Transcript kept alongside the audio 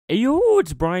Hey yo,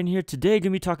 it's Brian here. Today, going to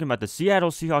be talking about the Seattle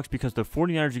Seahawks because the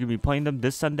 49ers are going to be playing them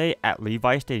this Sunday at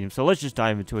Levi Stadium. So let's just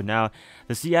dive into it now.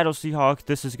 The Seattle Seahawks,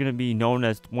 this is going to be known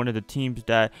as one of the teams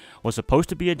that was supposed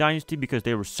to be a dynasty because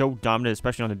they were so dominant,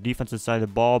 especially on the defensive side of the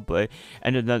ball, but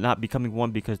ended up not becoming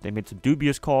one because they made some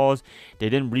dubious calls. They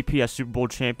didn't repeat as Super Bowl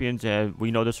champions, and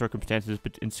we know the circumstances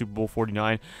in Super Bowl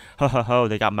 49.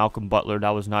 They got Malcolm Butler.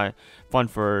 That was not fun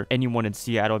for anyone in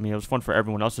Seattle. I mean, it was fun for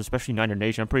everyone else, especially Niner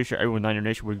Nation. I'm pretty sure everyone in Niner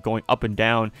Nation was going up and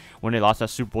down when they lost that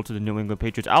Super Bowl to the New England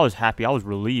Patriots. I was happy. I was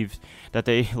relieved that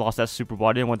they lost that Super Bowl.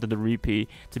 I didn't want them to repeat,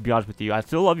 to be honest with you. I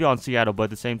still love y'all in Seattle, but at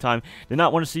the same time, did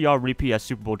not want to see y'all repeat as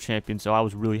Super Bowl champions, so I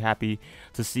was really happy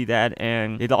to see that.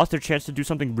 And they lost their chance to do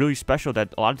something really special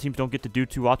that a lot of teams don't get to do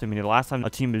too often. I mean, the last time a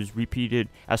team is repeated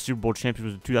as Super Bowl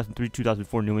champions was the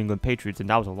 2003-2004 New England Patriots, and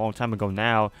that was a long time ago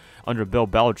now under Bill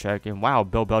Belichick. And wow,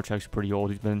 Bill Belichick's pretty old.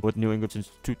 He's been with New England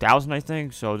since 2000, I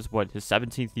think, so this is what, his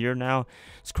 17th year now.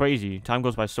 It's crazy. Time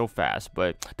goes by so fast,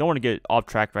 but don't want to get off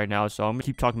track right now, so I'm going to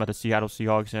keep talking about the Seattle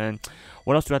Seahawks. And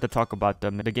what else do I have to talk about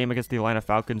them? The game against the Atlanta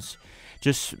Falcons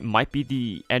just might be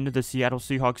the end of the Seattle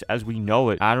Seahawks as we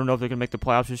know it. I don't know if they're going to make the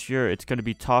playoffs this year. It's going to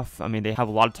be tough. I mean, they have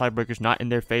a lot of tiebreakers not in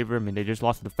their favor. I mean, they just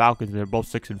lost to the Falcons, and they're both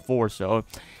 6-4, so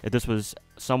if this was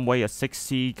some way a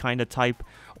 6 kind of type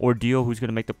ordeal, who's going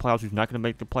to make the playoffs, who's not going to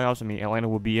make the playoffs, I mean, Atlanta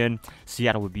would be in,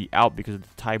 Seattle would be out because of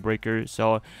the tiebreaker.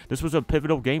 So this was a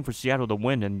pivotal game for Seattle to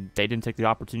win, and they didn't take the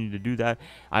opportunity to do that.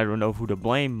 I don't know who to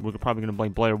blame. We're probably going to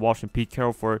blame Blair Walsh and Pete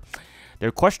Carroll for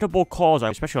their questionable calls,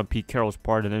 especially on Pete Carroll's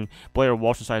part, and then Blair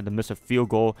Walsh decided to miss a field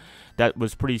goal that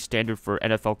was pretty standard for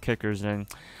NFL kickers, and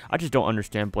I just don't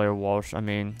understand Blair Walsh. I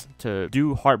mean, to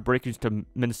do heartbreakers to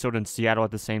Minnesota and Seattle at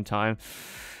the same time,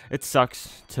 it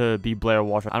sucks to be Blair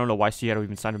Walsh. I don't know why Seattle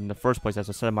even signed him in the first place, as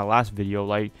I said in my last video.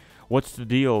 Like, what's the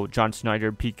deal, John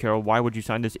Snyder, Pete Carroll? Why would you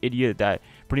sign this idiot that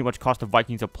pretty much cost the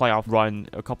Vikings a playoff run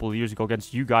a couple of years ago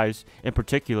against you guys in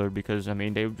particular? Because, I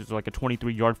mean, they was like a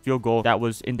 23-yard field goal that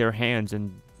was in their hands,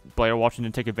 and Blair Walsh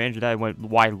didn't take advantage of that. It went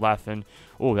wide left, and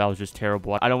oh, that was just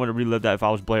terrible. I don't want to relive that if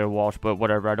I was Blair Walsh, but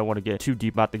whatever. I don't want to get too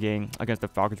deep about the game against the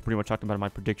Falcons. Pretty much talked about in my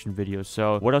prediction videos.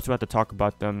 So what else do I have to talk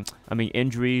about them? I mean,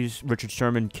 injuries. Richard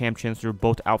Sherman, Cam Chancellor,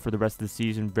 both out for the rest of the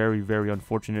season. Very, very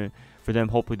unfortunate for them.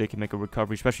 Hopefully they can make a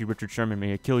recovery, especially Richard Sherman. I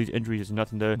mean, Achilles injuries is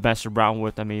nothing to mess around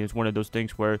with. I mean, it's one of those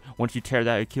things where once you tear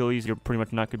that Achilles, you're pretty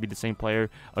much not going to be the same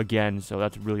player again, so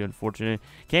that's really unfortunate.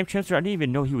 Cam Chancellor, I didn't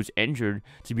even know he was injured,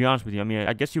 to be honest with you. I mean,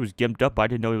 I guess he was gimped up, but I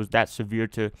didn't know it was that severe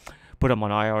to put him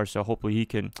on IR, so hopefully he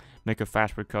can make a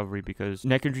fast recovery, because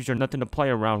neck injuries are nothing to play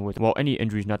around with. Well, any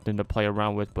injury is nothing to play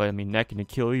around with, but I mean, neck and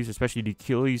Achilles, especially the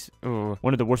Achilles,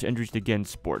 one of the worst injuries to get in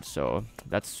sports, so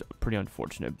that's pretty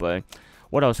unfortunate. But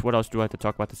what else do I have to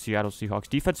talk about the Seattle Seahawks?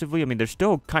 Defensively, I mean, they're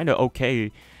still kind of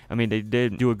okay. I mean, they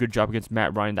did do a good job against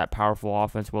Matt Ryan, that powerful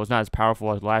offense. Well, it's not as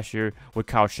powerful as last year with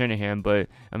Kyle Shanahan, but,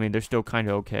 I mean, they're still kind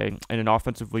of okay. And then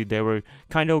offensively, they were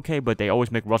kind of okay, but they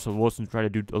always make Russell Wilson try to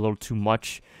do a little too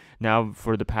much now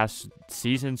for the past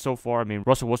season so far. I mean,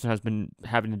 Russell Wilson has been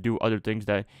having to do other things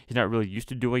that he's not really used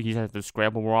to doing. He has to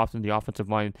scramble more often. The offensive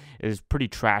line is pretty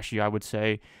trashy, I would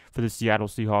say, for the Seattle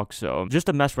Seahawks. So just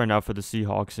a mess right now for the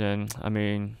Seahawks. And, I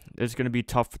mean, it's going to be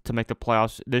tough to make the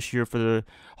playoffs this year for the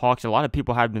Hawks. A lot of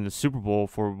people had them in the Super Bowl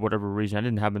for whatever reason. I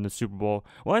didn't have them in the Super Bowl.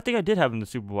 Well, I think I did have them in the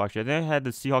Super Bowl, actually. I think I had the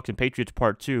Seahawks and Patriots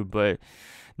part 2, but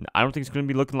I don't think it's going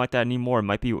to be looking like that anymore. It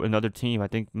might be another team. I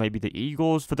think maybe the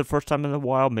Eagles for the first time in a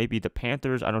while. Maybe the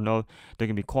Panthers. I don't know. They're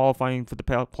going to be qualifying for the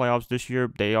playoffs this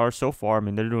year. They are so far. I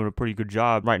mean, they're doing a pretty good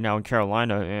job right now in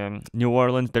Carolina. And New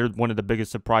Orleans, they're one of the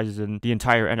biggest surprises in the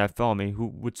entire NFL. I mean, who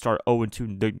would start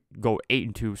 0-2 to go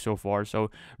 8-2 so far?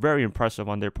 So very impressive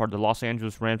on their part. The Los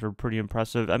Angeles Rams are pretty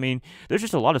impressive. I mean, there's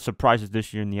just a lot of surprises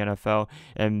this year in the NFL.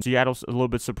 And Seattle's a little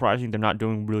bit surprising. They're not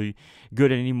doing really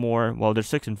good anymore. Well, they're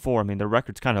 6-4. I mean, their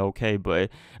record's kind of okay, but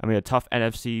I mean, a tough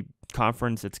NFC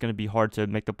conference, it's going to be hard to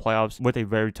make the playoffs with a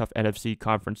very tough NFC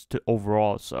conference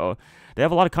overall. So they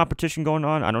have a lot of competition going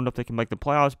on. I don't know if they can make the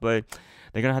playoffs, but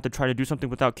they're going to have to try to do something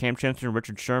without Cam Chancellor and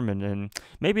Richard Sherman, and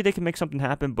maybe they can make something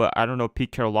happen, but I don't know.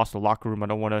 Pete Carroll lost the locker room. I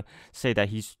don't want to say that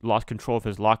he's lost control of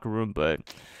his locker room, but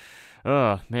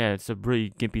man, it's a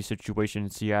really gimpy situation in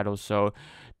Seattle. So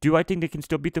do I think they can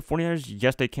still beat the 49ers?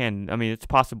 Yes, they can. I mean, it's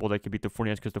possible they could beat the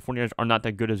 49ers because the 49ers are not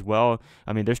that good as well.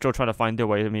 I mean, they're still trying to find their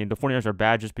way. I mean, the 49ers are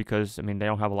bad just because, I mean, they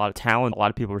don't have a lot of talent. A lot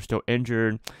of people are still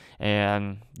injured,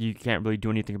 and you can't really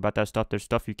do anything about that stuff. There's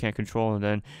stuff you can't control. And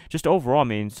then just overall, I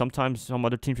mean, sometimes some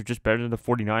other teams are just better than the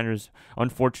 49ers.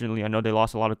 Unfortunately, I know they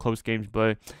lost a lot of close games,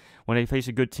 but when they face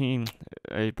a good team,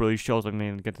 it really shows. I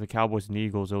mean, against the Cowboys and the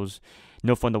Eagles, it was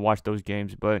no fun to watch those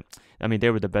games. But, I mean, they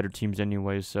were the better teams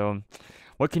anyway, so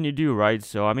what can you do, right?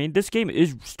 So, I mean, this game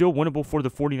is still winnable for the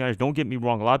 49ers. Don't get me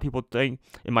wrong. A lot of people think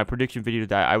in my prediction video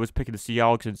that I was picking the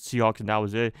Seahawks, and that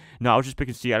was it. No, I was just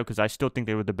picking Seattle because I still think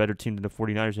they were the better team than the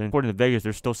 49ers. And according to Vegas,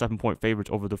 they're still 7-point favorites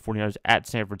over the 49ers at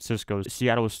San Francisco.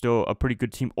 Seattle is still a pretty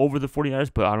good team over the 49ers,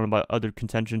 but I don't know about other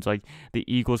contentions like the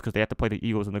Eagles because they have to play the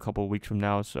Eagles in a couple of weeks from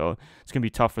now. So, it's going to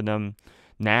be tough for them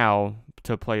now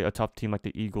to play a tough team like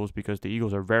the Eagles because the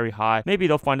Eagles are very high. Maybe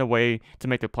they'll find a way to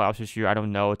make the playoffs this year. I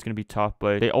don't know. It's going to be tough,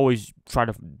 but they always try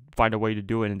to find a way to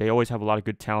do it, and they always have a lot of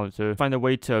good talent to find a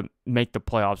way to make the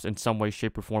playoffs in some way,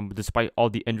 shape, or form, despite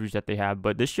all the injuries that they have.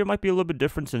 But this year might be a little bit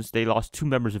different since they lost 2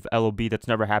 members of LOB. That's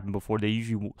never happened before. They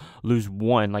usually lose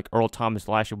one, like Earl Thomas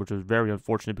last year, which was very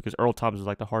unfortunate because Earl Thomas is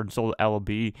like the heart and soul of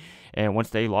LOB, and once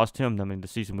they lost him, I mean, the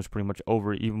season was pretty much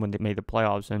over even when they made the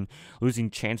playoffs. And losing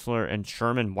Chancellor and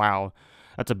Sherman, wow,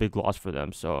 that's a big loss for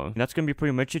them. So that's going to be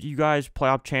pretty much it, you guys.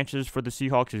 Playoff chances for the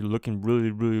Seahawks is looking really,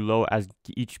 really low as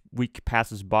each week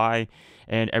passes by,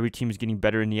 and every team is getting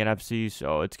better in the NFC.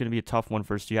 So it's going to be a tough one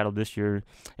for Seattle this year,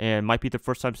 and might be the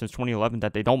first time since 2011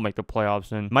 that they don't make the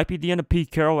playoffs, and might be the end of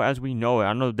Pete Carroll as we know it. I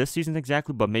don't know this season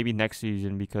exactly, but maybe next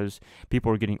season because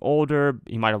people are getting older.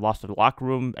 He might have lost the locker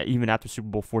room even after Super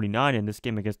Bowl 49 in this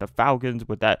game against the Falcons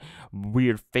with that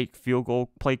weird fake field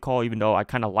goal play call, even though I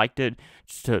kind of liked it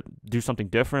just to do something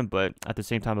different, but at the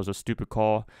same time it was a stupid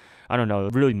call. I don't know,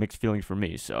 really mixed feelings for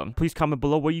me. So please comment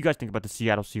below what you guys think about the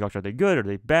Seattle Seahawks. Are they good? Are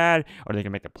they bad? Are they going to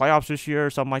make the playoffs this year or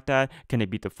something like that? Can they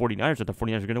beat the 49ers? Are the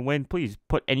 49ers going to win? Please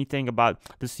put anything about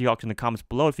the Seahawks in the comments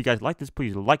below. If you guys like this,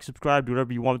 please like, subscribe, do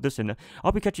whatever you want with this, and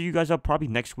I'll be catching you guys up probably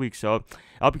next week. So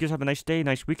I hope you guys have a nice day,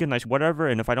 nice weekend, nice whatever,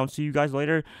 and if I don't see you guys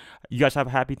later, you guys have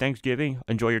a happy Thanksgiving.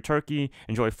 Enjoy your turkey,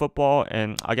 enjoy football,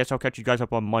 and I guess I'll catch you guys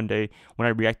up on Monday when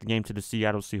I react the game to the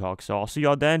Seattle Seahawks. So I'll see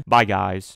y'all then. Bye, guys.